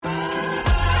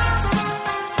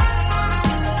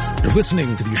You're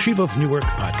listening to the Yeshiva of Newark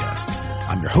podcast.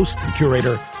 I'm your host and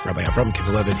curator, Rabbi Avram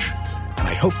Kivelevitz, and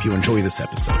I hope you enjoy this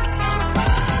episode.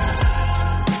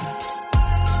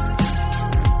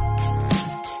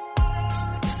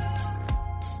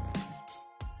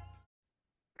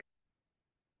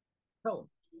 So,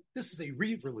 this is a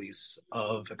re-release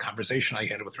of a conversation I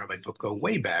had with Rabbi Dubko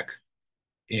way back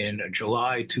in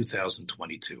July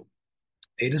 2022.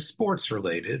 It is sports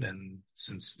related, and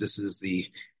since this is the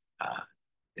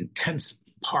intense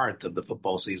part of the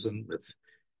football season with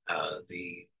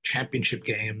the championship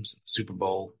games, Super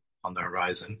Bowl on the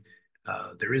horizon,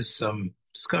 there is some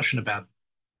discussion about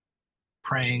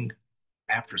praying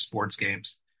after sports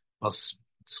games, plus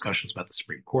discussions about the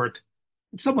Supreme Court.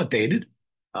 It's somewhat dated.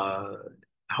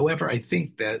 However, I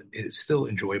think that it is still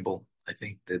enjoyable. I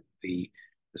think that the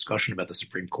discussion about the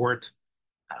Supreme Court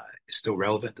is still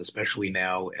relevant, especially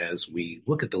now as we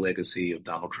look at the legacy of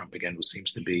Donald Trump again, who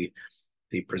seems to be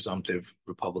the presumptive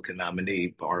Republican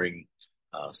nominee, barring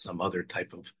some other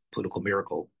type of political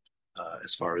miracle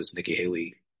as far as Nikki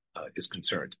Haley is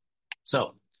concerned.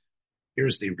 So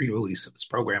here's the re-release of this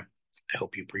program. I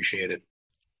hope you appreciate it.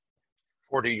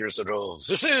 40 years ago,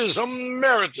 this is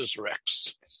Emeritus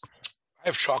Rex. I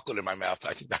have chocolate in my mouth.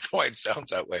 I think that's why it sounds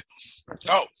that way.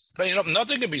 Oh, but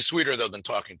nothing could be sweeter, though, than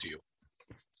talking to you.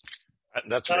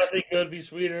 That's nothing could be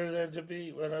sweeter than to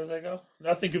be, where does that go?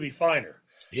 Nothing could be finer.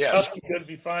 Yes. Nothing could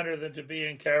be finer than to be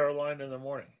in Carolina in the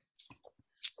morning.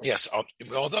 Yes.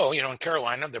 Although, in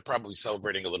Carolina, they're probably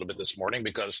celebrating a little bit this morning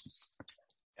because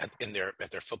at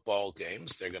their football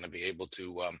games, they're going to be able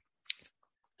to.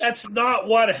 That's not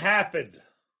what happened.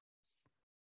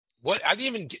 What? I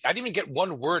didn't even get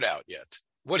one word out yet.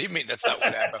 What do you mean that's not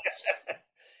what happened?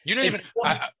 You don't even.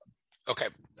 Okay.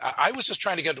 I was just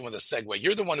trying to get with a segue.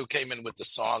 You're the one who came in with the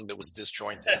song that was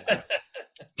disjointed.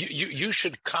 You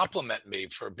should compliment me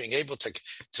for being able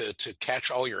to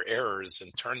catch all your errors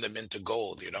and turn them into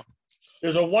gold.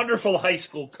 There's a wonderful high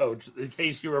school coach, the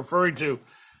case you're referring to.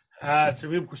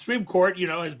 Supreme Court,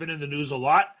 has been in the news a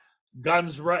lot.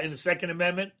 Guns right in the Second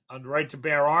Amendment on the right to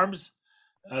bear arms.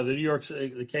 The New York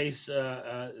the case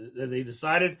that they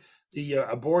decided, the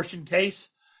abortion case,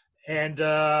 and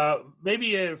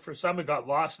maybe for some it got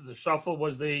lost in the shuffle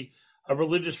was a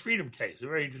religious freedom case, a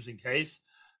very interesting case.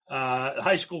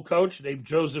 High school coach named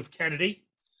Joseph Kennedy,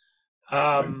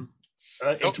 in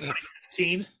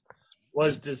 2015,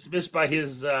 was dismissed by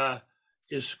his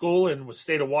school in the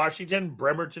state of Washington,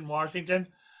 Bremerton, Washington,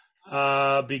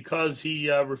 because he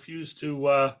refused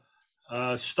to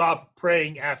stop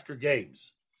praying after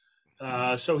games.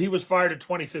 So he was fired in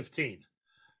 2015.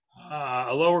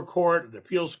 A lower court, an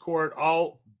appeals court,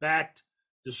 all backed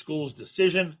the school's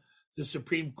decision. The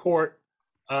Supreme Court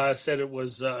said it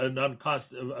was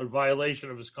a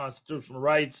violation of his constitutional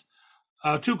rights,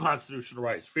 two constitutional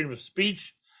rights: freedom of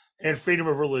speech and freedom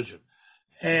of religion.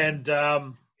 And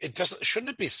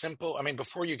shouldn't it be simple? I mean,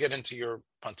 before you get into your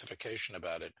pontification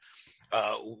about it,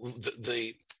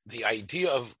 the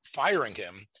idea of firing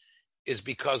him is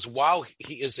because while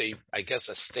he is a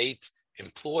state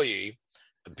employee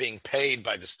being paid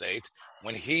by the state,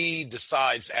 when he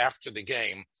decides after the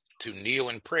game to kneel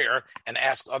in prayer and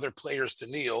ask other players to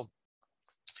kneel,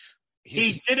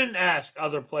 he didn't ask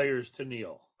other players to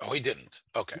kneel. Oh, he didn't.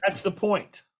 Okay, that's the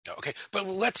point. Okay, but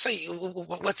let's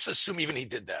assume even he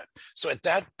did that. So at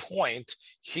that point,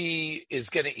 he's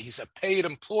a paid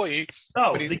employee.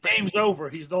 No, the game's over.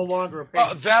 He's no longer a paid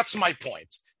employee. That's my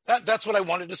point. That's what I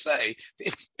wanted to say.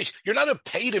 You're not a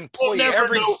paid employee. We'll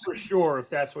never know for sure if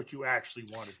that's what you actually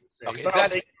wanted to say. Okay, but I'll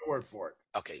take your word for it.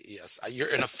 Okay, yes, you're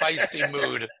in a feisty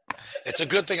mood. It's a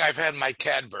good thing I've had my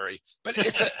Cadbury, but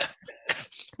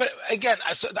But again,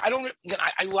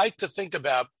 I like to think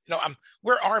about,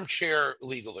 we're armchair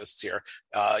legalists here.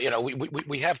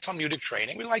 We have Talmudic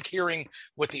training. We like hearing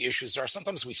what the issues are.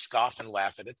 Sometimes we scoff and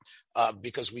laugh at it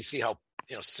because we see how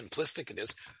simplistic it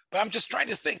is. But I'm just trying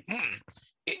to think.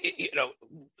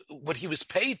 What he was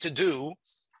paid to do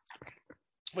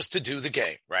was to do the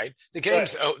game, right? The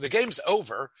game's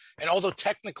over, and although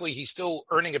technically he's still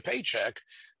earning a paycheck,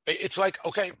 it's like,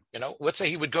 okay, let's say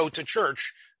he would go to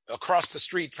church across the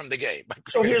street from the game.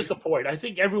 So here's the point. I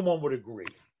think everyone would agree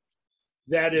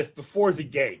that if before the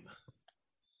game,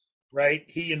 right,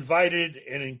 he invited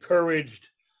and encouraged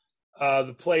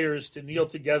the players to kneel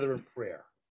together in prayer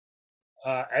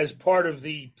as part of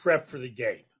the prep for the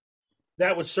game,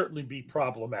 that would certainly be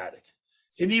problematic.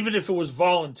 And even if it was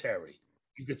voluntary,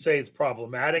 you could say it's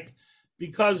problematic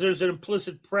because there's an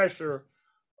implicit pressure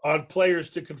on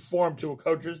players to conform to a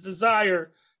coach's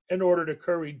desire in order to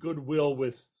curry goodwill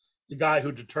with the guy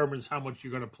who determines how much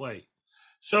you're going to play.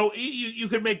 So you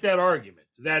could make that argument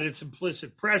that it's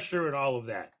implicit pressure and all of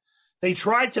that. They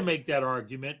tried to make that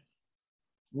argument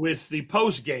with the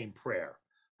post-game prayer.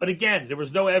 But again, there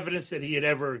was no evidence that he had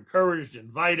ever encouraged,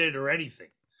 invited, or anything.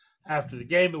 After the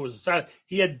game, it was a silent.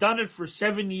 He had done it for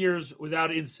 7 years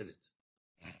without incident,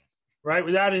 right?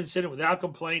 Without incident, without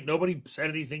complaint. Nobody said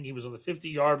anything. He was on the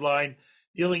 50-yard line,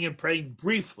 kneeling and praying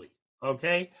briefly,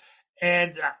 okay?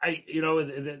 And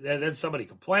then somebody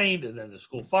complained, and then the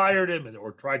school fired him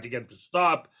or tried to get him to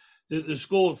stop. The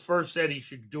school at first said he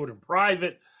should do it in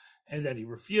private, and then he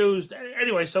refused.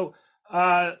 Anyway, so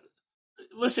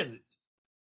listen,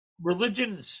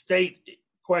 religion state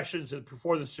questions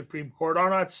before the Supreme Court are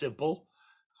not simple.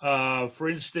 For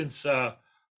instance,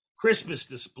 Christmas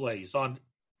displays on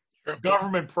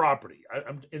government property.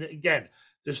 And again,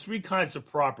 there's three kinds of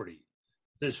property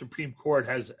the Supreme Court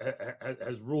has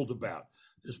ruled about.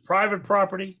 There's private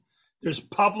property, there's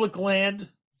public land,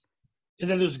 and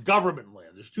then there's government land.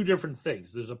 There's two different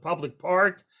things. There's a public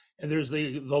park, and there's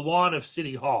the lawn of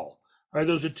City Hall. All right,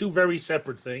 those are two very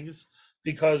separate things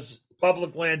because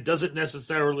public land doesn't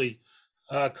necessarily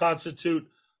constitute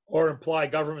or imply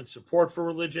government support for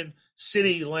religion.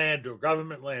 City land or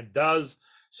government land does.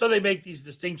 So they make these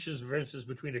distinctions, for instance,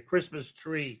 between a Christmas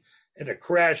tree and a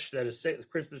creche. That is, the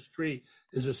Christmas tree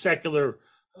is a secular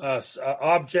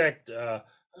object.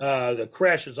 The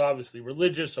creche is obviously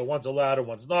religious, so one's allowed and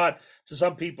one's not. To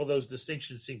some people, those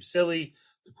distinctions seem silly.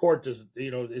 The court does,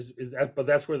 but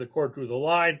that's where the court drew the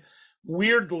line.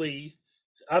 Weirdly,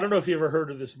 I don't know if you ever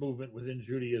heard of this movement within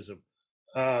Judaism.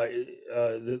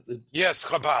 Yes,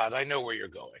 Chabad. I know where you're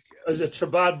going. Yes. The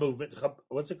Chabad movement.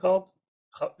 What's it called?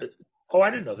 Oh, I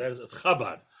didn't know that. It's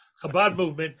Chabad. Chabad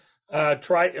movement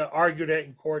argued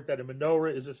in court that a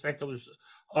menorah is a secular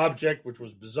object, which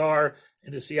was bizarre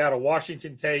in the Seattle,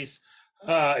 Washington case,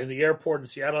 in the airport in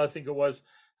Seattle, I think it was,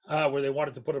 where they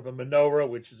wanted to put up a menorah,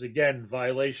 which is, again,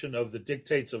 violation of the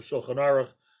dictates of Shulchan Aruch,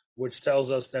 which tells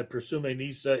us that Persume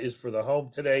Nisa is for the home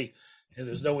today, and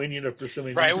there's no Indian of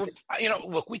Persume right. Nisa.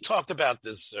 Look, we talked about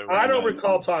this. I don't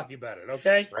recall talking about it,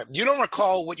 okay? Right. You don't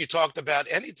recall what you talked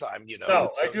about anytime, No,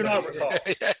 I do not recall.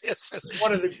 It's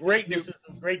one of the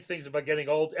great things about getting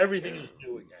old. Everything is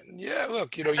new again. Yeah,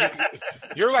 look,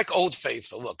 you're like Old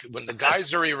Faithful. Look, when the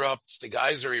geyser erupts,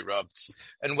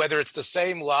 and whether it's the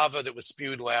same lava that was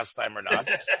spewed last time or not.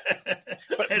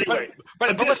 But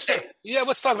let's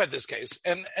talk about this case.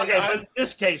 And but in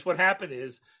this case, what happened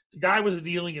is the guy was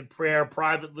kneeling in prayer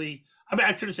privately. I mean,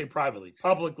 I shouldn't say privately,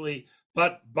 publicly,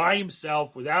 but by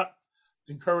himself without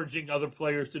encouraging other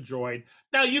players to join.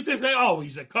 Now, you could say, oh,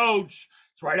 he's a coach.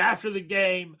 It's right after the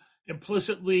game.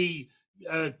 Implicitly,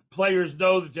 players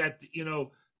know that,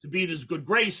 to be in his good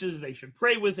graces, they should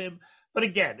pray with him. But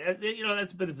again,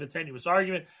 that's a bit of a tenuous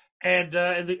argument. And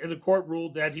the court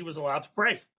ruled that he was allowed to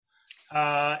pray.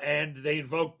 And they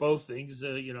invoked both things,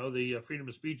 the freedom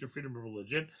of speech and freedom of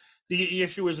religion. The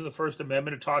issue is in the First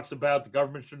Amendment. It talks about the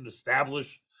government shouldn't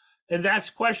establish, and that's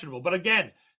questionable. But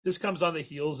again, this comes on the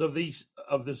heels of the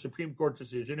Supreme Court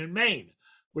decision in Maine,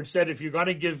 which said if you're going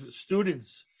to give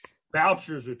students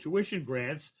vouchers or tuition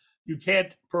grants, you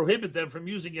can't prohibit them from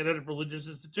using it at a religious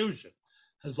institution,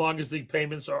 as long as the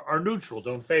payments are neutral,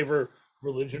 don't favor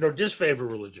religion or disfavor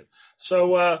religion.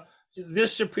 So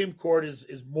this Supreme Court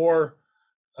is more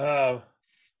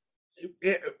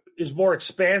is more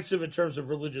expansive in terms of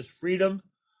religious freedom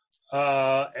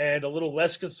and a little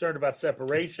less concerned about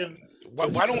separation. Why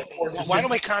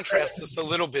don't we contrast this a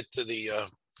little bit to the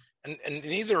and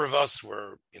neither of us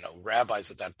were rabbis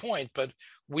at that point, but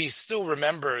we still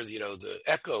remember the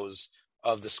echoes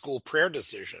of the school prayer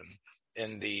decision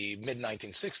in the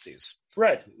mid-1960s.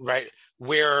 Right,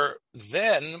 where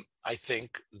then I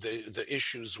think the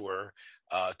issues were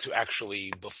to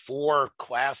actually, before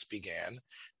class began,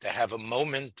 to have a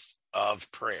moment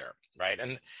of prayer, right?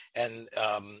 And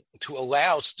to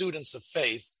allow students of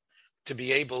faith to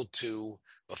be able to,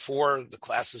 before the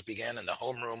classes began in the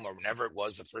homeroom or whenever it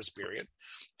was, the first period,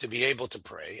 to be able to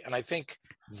pray. And I think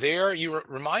there, you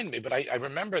remind me, but I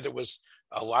remember there was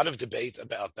a lot of debate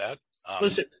about that.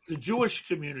 Listen, the Jewish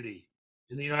community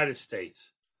in the United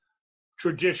States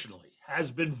traditionally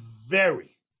has been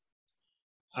very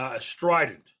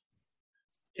strident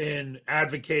in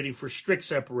advocating for strict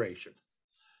separation,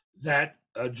 that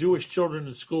Jewish children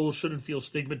in schools shouldn't feel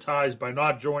stigmatized by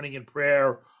not joining in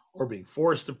prayer or being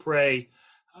forced to pray,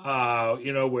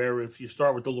 where if you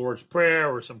start with the Lord's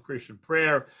Prayer or some Christian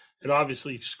prayer, it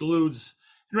obviously excludes.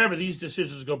 And remember, these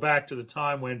decisions go back to the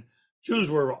time when Jews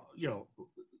were,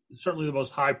 certainly the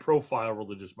most high-profile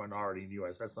religious minority in the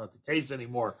U.S. That's not the case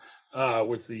anymore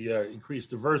with the increased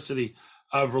diversity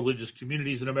of religious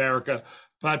communities in America.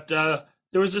 But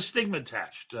there was a stigma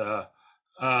attached, to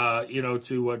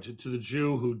the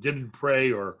Jew who didn't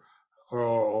pray or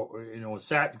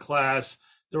sat in class.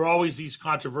 There were always these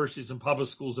controversies in public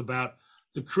schools about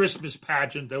the Christmas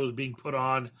pageant that was being put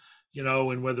on,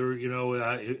 and whether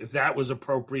if that was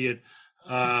appropriate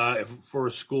for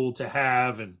a school to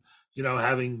have, and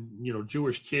having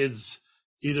Jewish kids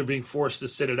either being forced to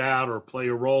sit it out or play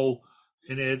a role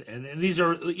in it, and these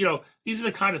are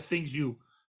the kind of things you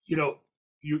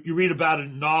read about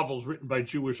in novels written by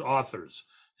Jewish authors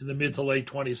in the mid to late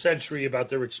 20th century about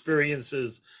their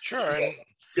experiences. Sure. And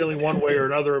feeling one way or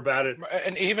another about it.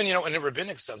 And even, in a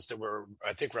rabbinic sense, there were,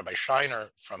 I think, Rabbi Scheiner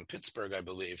from Pittsburgh, I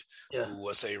believe, who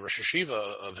was a Rosh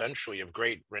Hashiva eventually of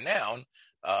great renown,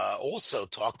 also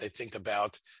talked, I think,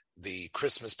 about the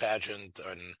Christmas pageant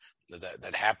and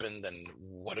that happened and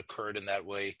what occurred in that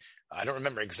way. I don't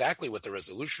remember exactly what the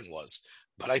resolution was,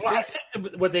 but I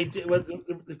think what they did,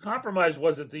 the compromise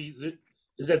was that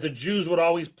the Jews would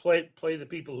always play the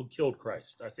people who killed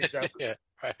Christ. I think that was,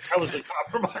 right. That was the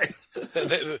compromise.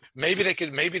 Maybe they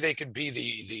could be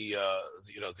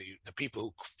the people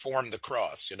who formed the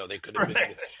cross. They could have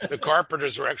been the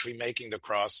carpenters who were actually making the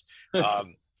cross,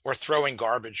 or throwing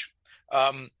garbage.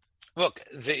 Look,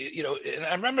 and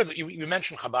I remember that you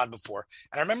mentioned Chabad before,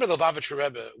 and I remember the Lubavitcher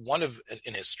Rebbe,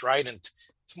 in his strident,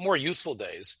 more youthful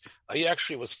days, he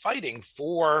actually was fighting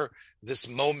for this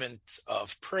moment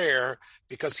of prayer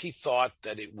because he thought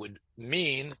that it would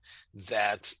mean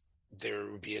that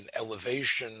there would be an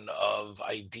elevation of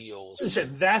ideals.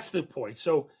 Listen, that's the point.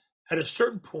 So at a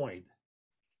certain point,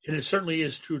 and it certainly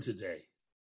is true today,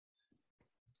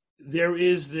 there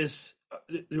is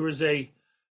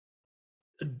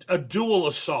a dual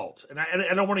assault, and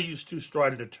I don't want to use too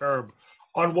strident a term,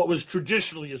 on what was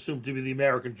traditionally assumed to be the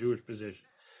American Jewish position.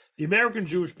 The American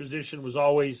Jewish position was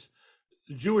always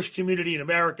the Jewish community in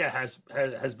America has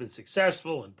been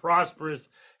successful and prosperous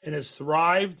and has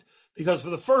thrived because for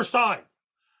the first time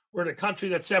we're in a country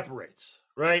that separates,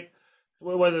 right?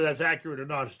 Whether that's accurate or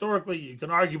not historically, you can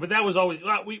argue, but that was always,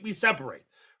 we separate,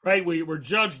 right? We're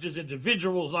judged as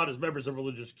individuals, not as members of a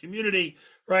religious community,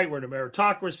 right? We're in a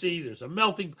meritocracy, there's a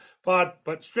melting pot,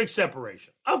 but strict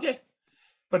separation. Okay.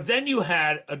 But then you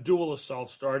had a dual assault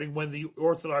starting when the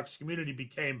Orthodox community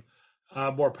became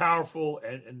more powerful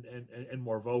and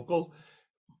more vocal.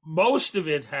 Most of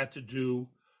it had to do,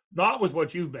 not with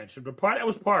what you've mentioned, but that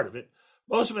was part of it.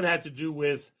 Most of it had to do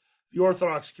with the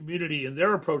Orthodox community and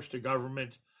their approach to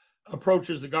government,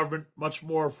 approaches the government much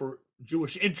more for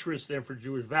Jewish interests than for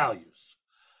Jewish values.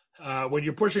 When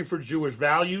you're pushing for Jewish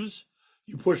values,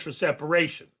 you push for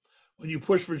separation. When you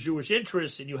push for Jewish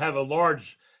interests and you have a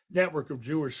large network of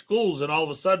Jewish schools, and all of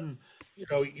a sudden,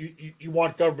 you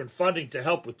want government funding to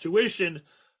help with tuition,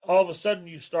 all of a sudden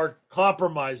you start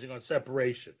compromising on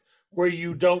separation, where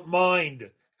you don't mind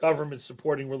government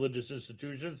supporting religious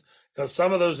institutions because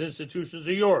some of those institutions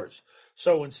are yours.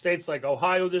 So in states like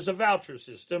Ohio, there's a voucher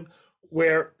system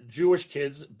where Jewish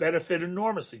kids benefit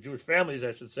enormously, Jewish families,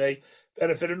 I should say,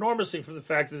 benefit enormously from the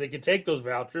fact that they can take those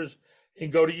vouchers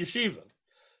and go to yeshiva.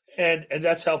 And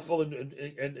that's helpful.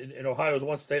 In Ohio is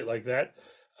one state like that,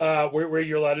 where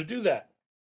you're allowed to do that.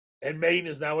 And Maine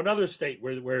is now another state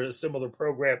where a similar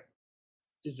program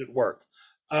is at work.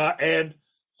 And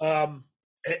all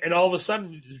of a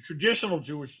sudden, the traditional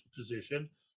Jewish position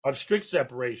on strict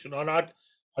separation, on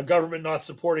a government not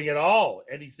supporting at all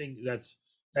anything that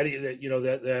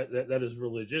is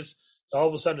religious, all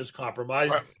of a sudden is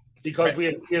compromised because we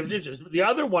have interest. The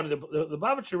other one, the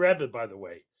Lubavitcher Rebbe, by the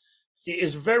way,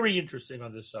 is very interesting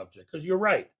on this subject because you're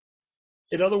right.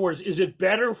 In other words, is it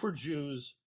better for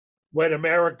Jews when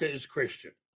America is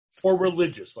Christian or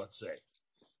religious, let's say?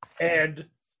 And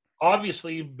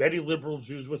obviously, many liberal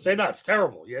Jews would say, no, it's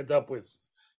terrible. You end up with,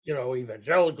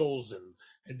 evangelicals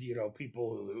and people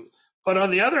who. But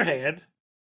on the other hand,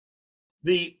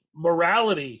 the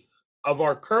morality of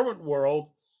our current world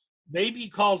maybe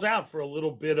calls out for a little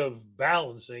bit of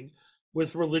balancing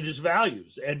with religious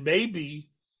values, and maybe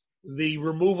the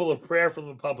removal of prayer from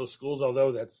the public schools,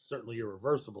 although that's certainly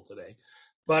irreversible today,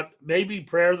 but maybe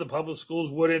prayer in the public schools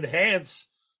would enhance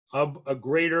a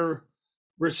greater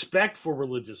respect for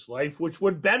religious life, which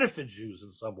would benefit Jews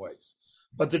in some ways.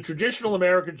 But the traditional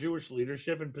American Jewish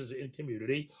leadership and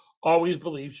community always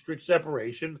believed strict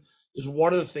separation is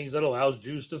one of the things that allows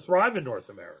Jews to thrive in North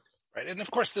America. Right. And of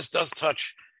course, this does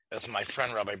touch, as my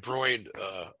friend Rabbi Broid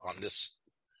on this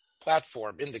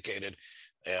platform indicated,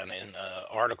 and in an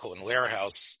article in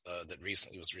Warehouse that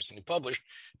was recently published,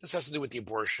 this has to do with the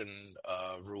abortion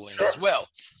ruling as well,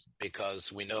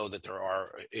 because we know that there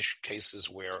are cases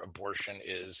where abortion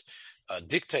is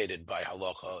dictated by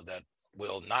halacha that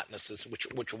will not necessarily,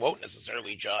 which won't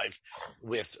necessarily jive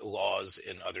with laws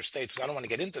in other states. So I don't want to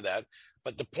get into that,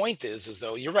 but the point is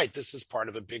though you're right. This is part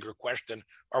of a bigger question: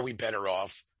 are we better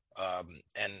off?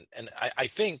 And I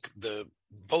think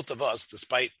both of us,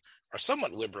 despite our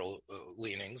somewhat liberal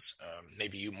leanings,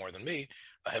 maybe you more than me,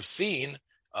 have seen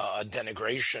a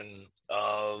denigration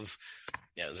of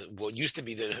what used to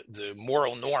be the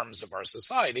moral norms of our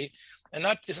society, and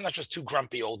it's not just two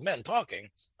grumpy old men talking.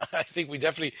 I think we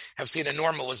definitely have seen a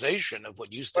normalization of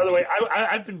what used to be. By the way,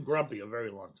 I've been grumpy a very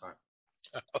long time.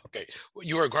 Okay, well,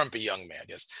 you were a grumpy young man,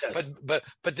 yes. Yes. But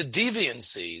the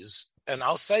deviancies, and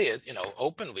I'll say it,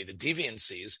 openly, the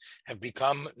deviancies have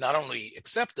become not only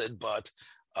accepted but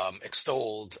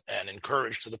extolled and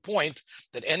encouraged, to the point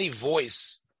that any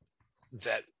voice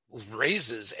that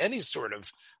raises any sort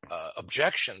of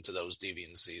objection to those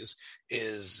deviancies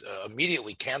is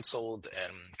immediately canceled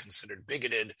and considered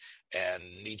bigoted and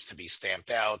needs to be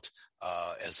stamped out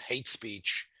as hate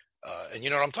speech. And you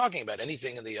know what I'm talking about?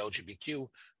 Anything in the LGBTQ,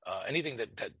 anything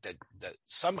that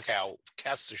somehow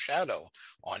casts a shadow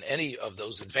on any of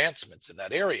those advancements in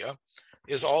that area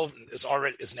is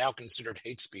now considered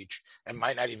hate speech and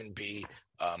might not even be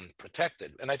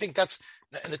protected. And I think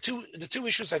and the two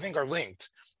issues I think are linked.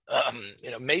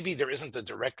 Maybe there isn't a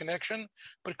direct connection,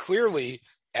 but clearly,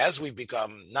 as we've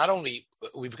become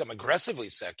aggressively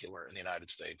secular in the United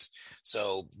States.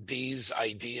 So these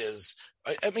ideas,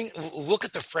 I mean, look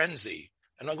at the frenzy,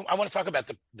 and I want to talk about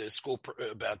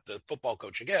about the football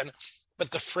coach again,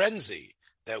 but the frenzy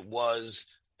that was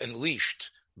unleashed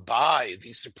by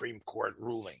the Supreme Court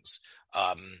rulings.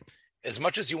 As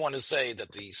much as you want to say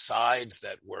that the sides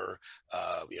that were,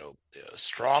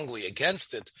 strongly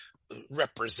against it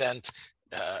represent,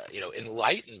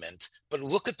 enlightenment, but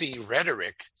look at the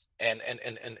rhetoric, and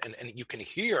you can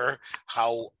hear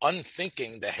how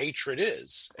unthinking the hatred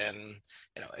is. And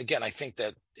again, I think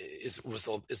that is the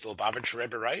Lubavitch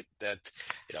Rebbe right that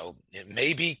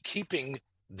maybe keeping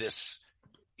this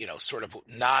sort of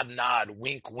nod,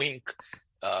 wink, wink.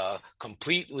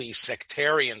 Completely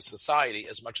sectarian society,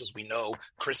 as much as we know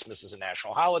Christmas is a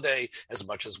national holiday, as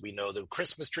much as we know the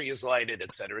Christmas tree is lighted,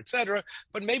 et cetera,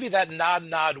 but maybe that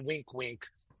nod, wink, wink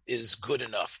is good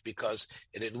enough because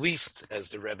it at least, as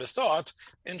the Rebbe thought,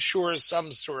 ensures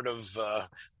some sort of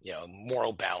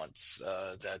moral balance.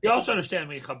 You also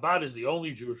understand, Chabad is the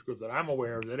only Jewish group that I'm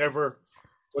aware of that ever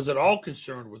was at all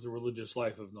concerned with the religious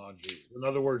life of non-Jews. In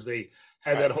other words, they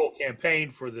had that whole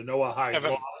campaign for the Noahide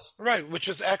laws. Right, which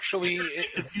is actually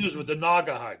confused with the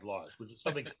Nagahide laws, which is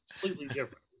something completely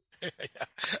different.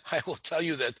 I will tell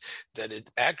you that it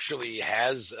actually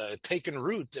has taken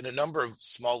root in a number of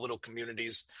small little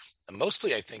communities,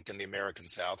 mostly I think in the American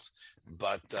South,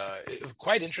 but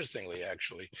quite interestingly,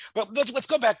 actually. But let's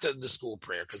go back to the school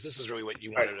prayer, because this is really what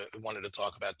you wanted to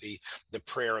talk about, the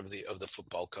prayer of the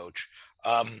football coach.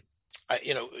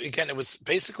 Again, it was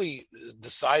basically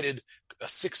decided a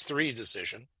 6-3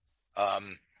 decision.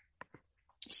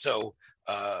 So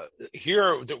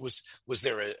here there was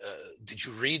there did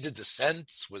you read the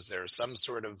dissents? Was there some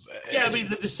sort of I mean,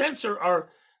 the dissents are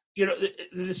the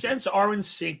dissents are in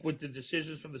sync with the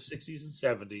decisions from the 60s and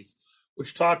 70s,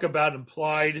 which talk about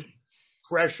implied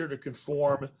pressure to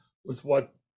conform with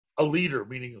what a leader,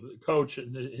 meaning the coach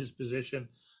in his position,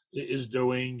 is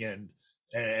doing,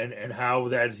 and how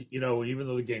that even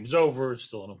though the game's over, it's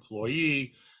still an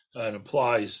employee. It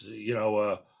implies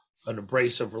an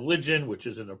embrace of religion, which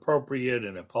is inappropriate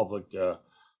in a public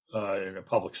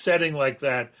setting like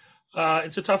that.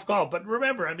 It's a tough call, but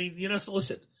remember, I mean,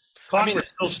 listen,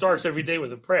 Congress still starts every day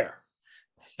with a prayer.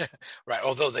 Right.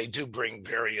 Although they do bring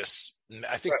various,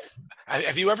 I think,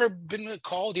 have you ever been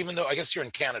called, even though I guess you're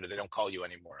in Canada, they don't call you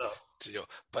anymore. No.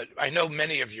 But I know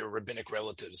many of your rabbinic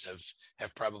relatives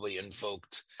have probably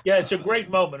invoked. Yeah, it's a great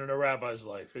moment in a rabbi's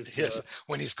life. Yes,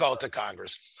 when he's called to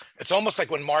Congress. It's almost like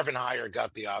when Marvin Heyer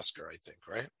got the Oscar, I think,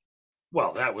 right?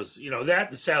 Well, that was, that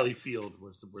and Sally Field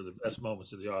were the best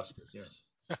moments of the Oscars, yes.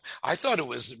 I thought it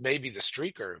was maybe the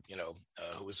streaker,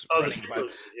 who was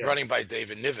running by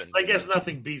David Niven. I guess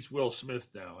nothing beats Will Smith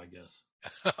now, I guess.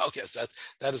 Oh, yes,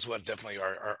 that is what definitely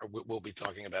we'll be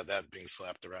talking about, that being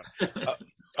slapped around.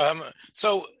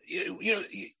 So,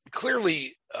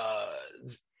 clearly,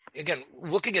 again,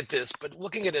 looking at this, but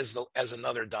looking at it as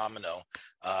another domino,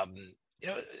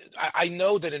 I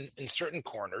know that in certain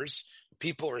corners,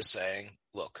 people are saying,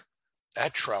 look,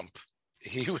 that Trump,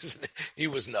 he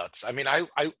was nuts. I mean,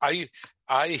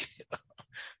 I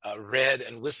read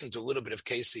and listened to a little bit of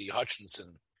Casey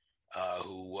Hutchinson,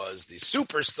 who was the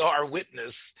superstar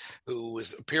witness who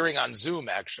was appearing on Zoom,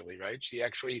 actually, right?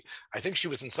 I think she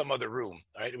was in some other room,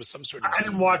 right? It was some sort of I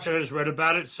didn't watch it, I just read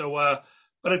about it. So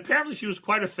But apparently she was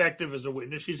quite effective as a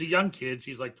witness. She's a young kid.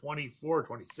 She's like 24,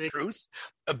 26. Truth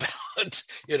about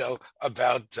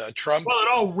Trump. Well, it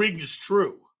all rings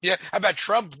true. Yeah, about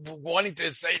Trump wanting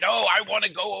to say, no, I want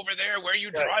to go over there. Where are you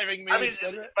driving me? I mean,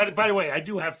 by the way, I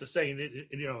do have to say, in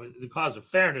the cause of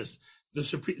fairness, the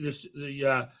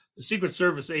Secret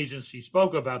Service agents she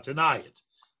spoke about deny it.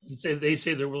 They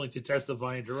say they're willing to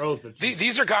testify under oath.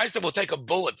 These are guys that will take a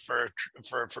bullet for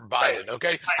Biden.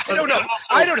 Okay, I don't know.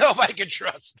 I don't know if I can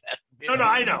trust them. No,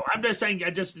 I know. I'm just saying.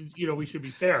 We should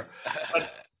be fair.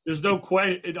 But there's no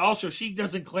question. And also, she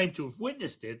doesn't claim to have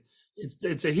witnessed it.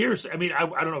 It's a hearsay. I mean, I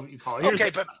don't know what you call it. Okay,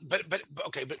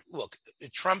 but look,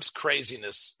 Trump's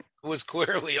craziness was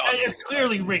clearly on. It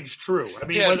clearly rings true. I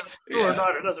mean, whether it's true or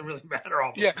not, it doesn't really matter.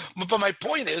 Almost. Yeah, but my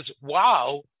point is,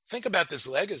 wow. Think about this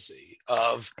legacy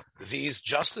of these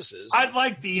justices. I'd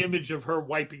like the image of her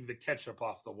wiping the ketchup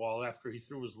off the wall after he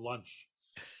threw his lunch.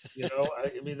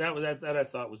 I mean, that I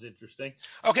thought was interesting.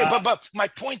 Okay, but my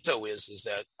point though is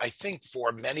that I think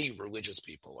for many religious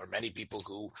people, or many people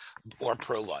who are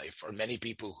pro-life, or many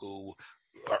people who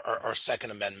are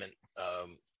Second Amendment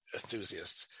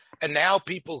enthusiasts, and now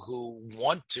people who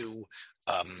want to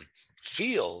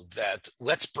feel that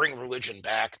let's bring religion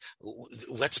back,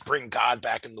 let's bring God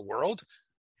back in the world,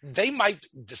 they might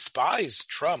despise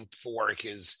Trump for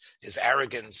his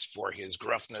arrogance, for his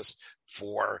gruffness,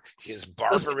 for his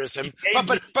barbarism.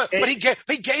 But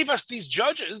he gave us these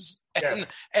judges,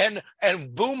 and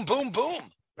boom, boom, boom.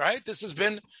 Right? This has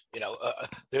been,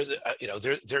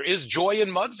 there is joy in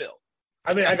Mudville.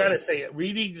 I mean, I got to say,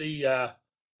 reading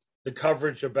the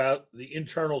coverage about the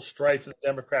internal strife in the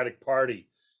Democratic Party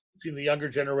between the younger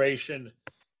generation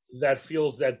that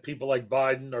feels that people like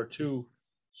Biden are too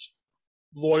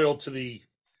loyal to the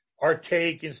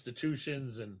archaic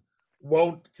institutions and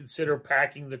won't consider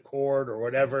packing the cord or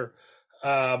whatever.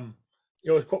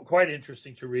 It's quite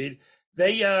interesting to read.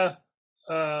 They,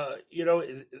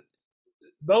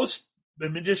 most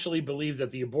initially believe that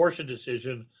the abortion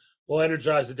decision will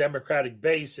energize the Democratic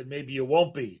base, and maybe it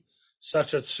won't be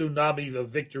such a tsunami of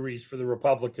victories for the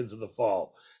Republicans in the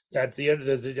fall. At the end,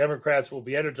 the Democrats will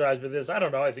be energized by this. I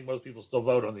don't know. I think most people still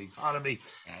vote on the economy,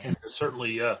 and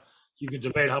certainly you can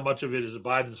debate how much of it is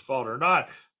Biden's fault or not.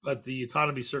 But the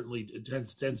economy certainly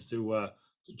tends to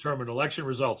determine election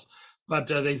results. But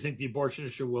they think the abortion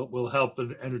issue will help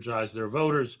and energize their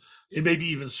voters. It maybe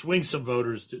even swing some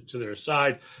voters to their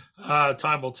side.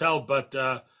 Time will tell. But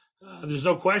there's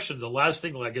no question the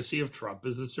lasting legacy of Trump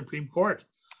is the Supreme Court.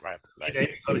 Right.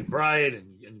 Amy Coney Bryant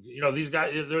and these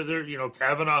guys, they're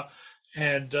Kavanaugh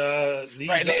and these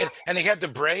right. And he had the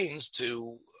brains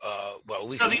to at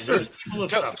least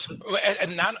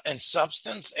and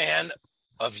substance and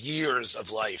of years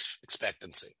of life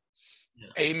expectancy.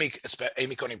 Yeah.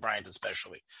 Amy Coney Bryant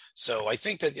especially. So I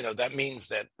think that that means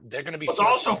that they're going to be. What's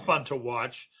also fun to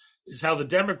watch is how some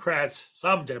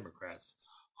Democrats,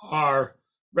 are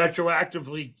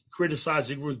retroactively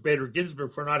criticizing Ruth Bader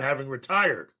Ginsburg for not having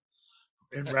retired,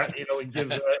 and didn't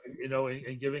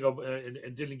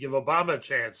give Obama a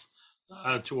chance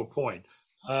to appoint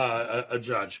a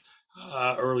judge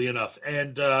early enough,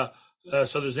 and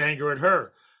so there's anger at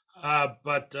her.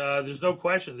 But there's no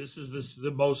question this is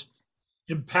the most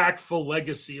impactful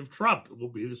legacy of Trump. It will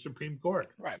be the Supreme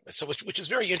Court. Right. So which is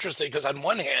very interesting because on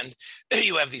one hand,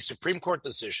 you have these Supreme Court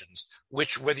decisions,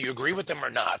 which, whether you agree with them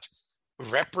or not,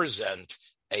 represent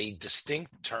a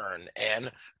distinct turn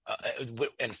and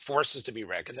forces to be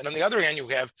reckoned. And on the other hand, you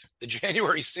have the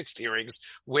January 6th hearings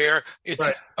where it's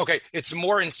right. Okay. It's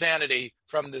more insanity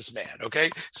from this man. Okay.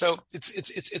 So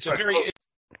it's a very,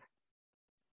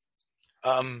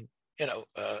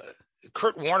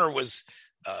 Kurt Warner was,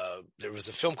 there was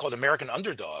a film called American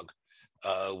Underdog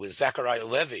with Zachariah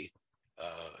Levy,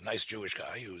 a nice Jewish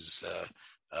guy who's,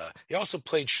 he also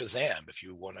played Shazam, if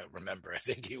you want to remember. I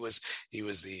think he was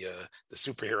the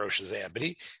superhero Shazam, but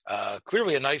he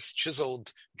clearly a nice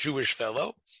chiseled Jewish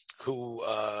fellow who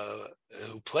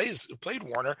played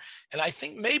Warner. And I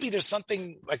think maybe there's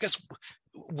something. I guess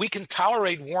we can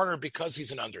tolerate Warner because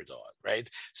he's an underdog, right?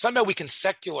 Somehow we can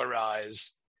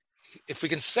secularize. If we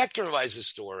can secularize the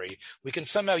story, we can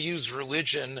somehow use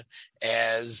religion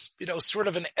as sort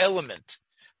of an element.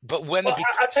 But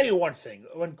I'll tell you one thing: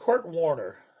 when Kurt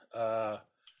Warner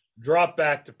dropped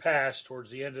back to pass towards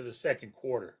the end of the second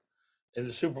quarter in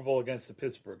the Super Bowl against the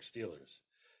Pittsburgh Steelers,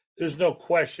 there's no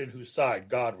question whose side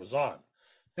God was on.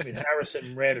 I mean,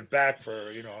 Harrison ran it back for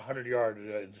a 100-yard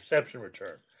interception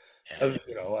return. Yeah.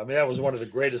 That was one of the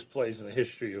greatest plays in the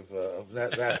history of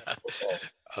that football.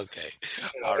 Okay,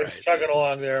 all right. Chugging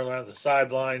along there around the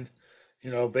sideline,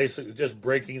 basically just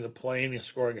breaking the plane and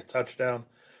scoring a touchdown.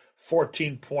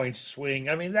 14-point swing.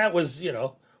 I mean, that was,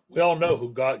 we all know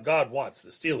who God wants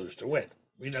the Steelers to win.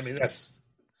 We know that.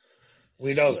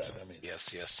 I mean,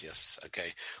 yes.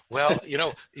 Okay. Well,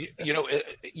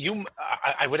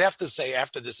 I would have to say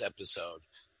after this episode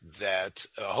that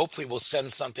hopefully we'll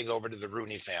send something over to the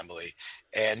Rooney family,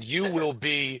 and you will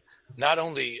be not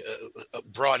only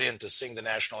brought in to sing the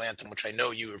national anthem, which I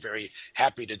know you are very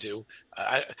happy to do.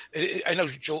 I know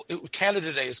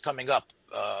Canada Day is coming up.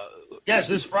 Yes,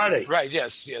 this Friday. Right.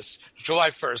 Yes.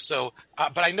 July 1st. So,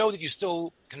 but I know that you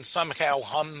still can somehow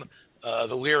hum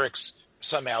the lyrics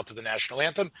somehow to the national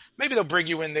anthem. Maybe they'll bring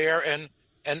you in there and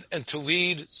to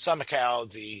lead somehow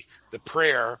the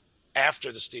prayer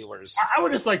after the Steelers. I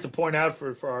would just like to point out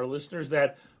for our listeners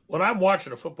that when I'm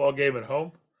watching a football game at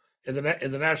home and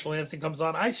the national anthem comes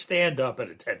on, I stand up at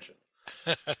attention.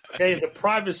 Okay, in the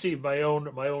privacy of my own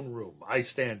room, I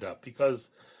stand up because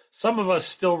some of us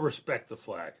still respect the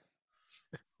flag.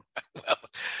 Well,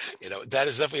 that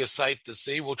is definitely a sight to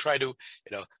see. We'll try to,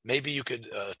 maybe you could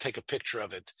take a picture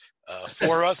of it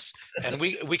for us, and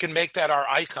we can make that our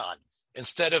icon.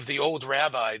 Instead of the old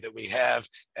rabbi that we have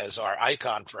as our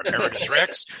icon for Emeritus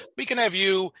Rex, we can have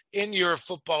you in your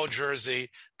football jersey.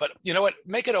 But you know what?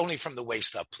 Make it only from the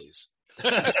waist up, please.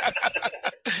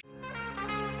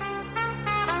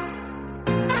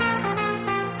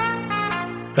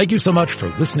 Thank you so much for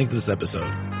listening to this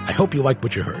episode. I hope you liked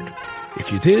what you heard. If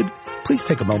you did, please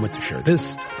take a moment to share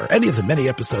this or any of the many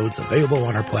episodes available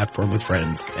on our platform with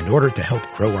friends in order to help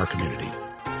grow our community.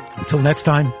 Until next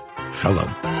time,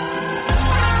 shalom.